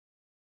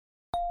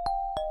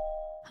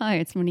Hi,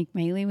 it's Monique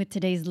Maley with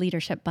today's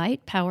Leadership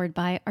Bite, powered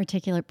by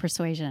Articulate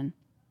Persuasion.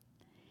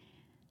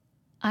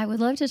 I would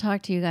love to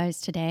talk to you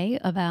guys today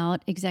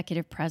about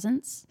executive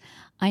presence.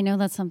 I know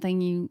that's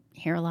something you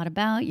hear a lot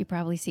about. You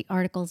probably see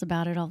articles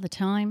about it all the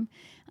time.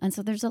 And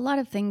so there's a lot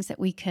of things that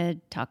we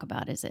could talk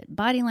about. Is it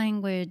body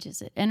language?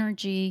 Is it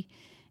energy?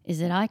 Is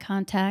it eye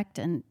contact?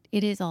 And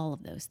it is all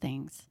of those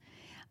things.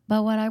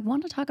 But what I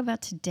want to talk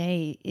about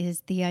today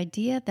is the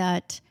idea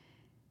that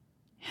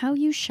how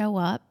you show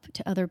up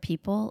to other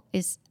people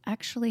is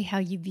actually how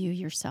you view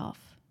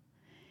yourself.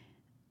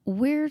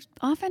 We're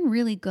often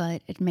really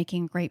good at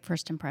making a great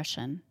first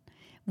impression.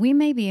 We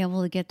may be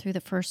able to get through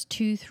the first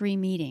 2-3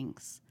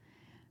 meetings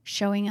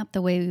showing up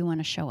the way we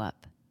want to show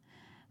up.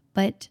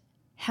 But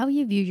how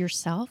you view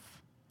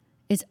yourself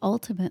is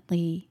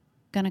ultimately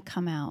going to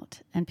come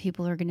out, and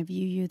people are going to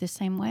view you the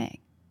same way.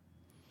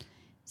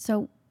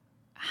 So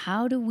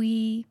how do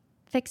we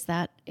fix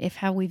that if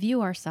how we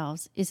view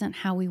ourselves isn't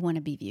how we want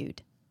to be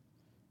viewed?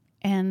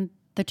 And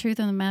the truth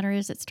of the matter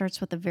is, it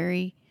starts with a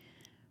very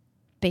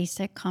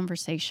basic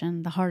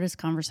conversation, the hardest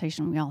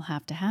conversation we all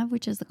have to have,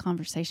 which is the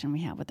conversation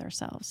we have with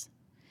ourselves.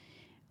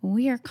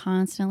 We are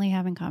constantly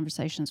having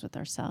conversations with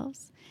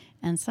ourselves,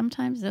 and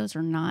sometimes those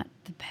are not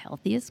the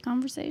healthiest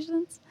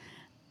conversations.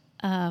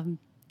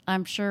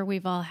 I'm sure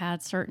we've all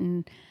had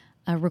certain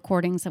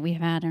recordings that we've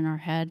had in our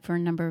head for a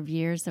number of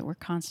years that we're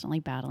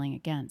constantly battling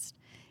against.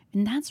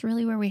 And that's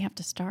really where we have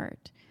to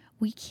start.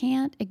 We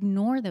can't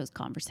ignore those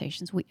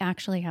conversations. We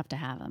actually have to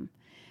have them.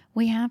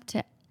 We have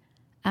to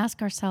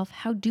ask ourselves,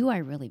 how do I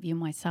really view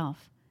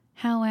myself?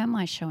 How am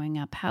I showing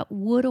up?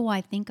 What do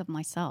I think of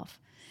myself?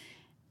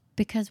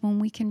 Because when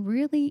we can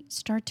really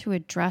start to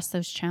address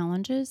those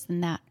challenges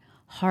in that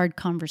hard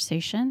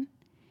conversation,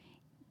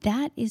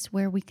 that is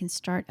where we can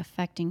start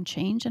affecting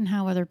change in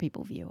how other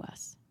people view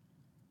us.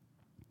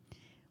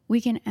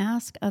 We can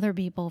ask other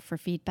people for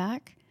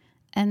feedback,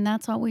 and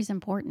that's always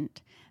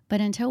important. But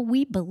until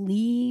we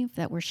believe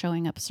that we're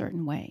showing up a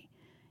certain way,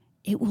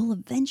 it will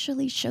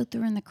eventually show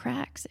through in the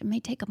cracks. It may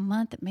take a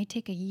month, it may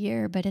take a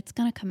year, but it's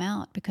going to come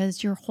out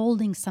because you're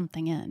holding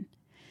something in.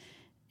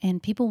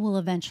 And people will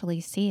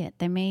eventually see it.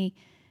 They may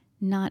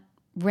not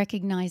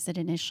recognize it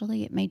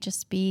initially. It may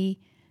just be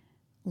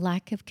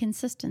lack of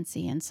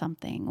consistency in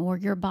something, or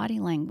your body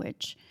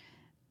language,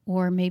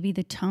 or maybe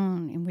the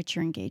tone in which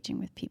you're engaging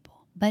with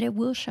people. But it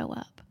will show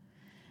up.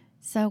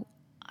 So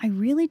I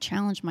really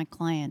challenge my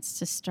clients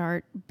to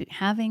start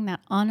having that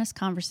honest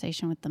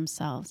conversation with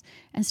themselves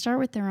and start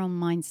with their own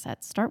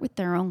mindset, start with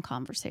their own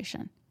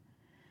conversation.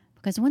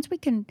 Because once we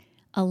can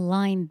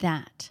align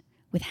that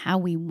with how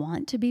we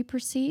want to be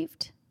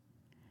perceived,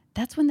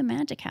 that's when the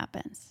magic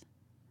happens.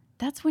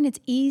 That's when it's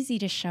easy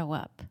to show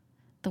up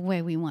the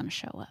way we want to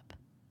show up.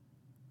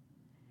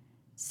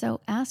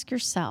 So ask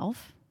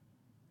yourself,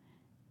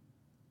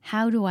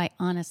 how do I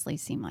honestly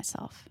see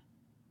myself?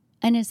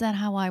 And is that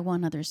how I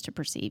want others to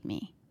perceive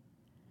me?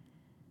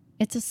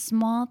 It's a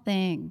small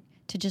thing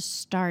to just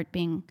start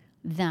being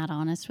that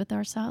honest with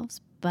ourselves,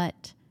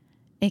 but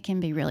it can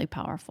be really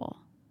powerful.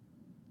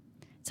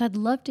 So I'd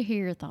love to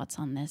hear your thoughts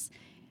on this.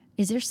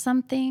 Is there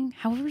something,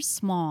 however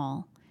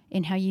small,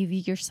 in how you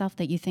view yourself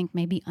that you think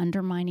may be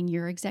undermining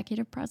your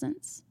executive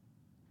presence?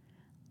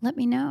 Let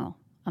me know.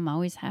 I'm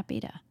always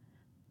happy to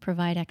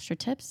provide extra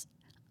tips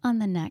on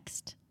the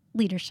next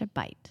Leadership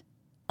Bite.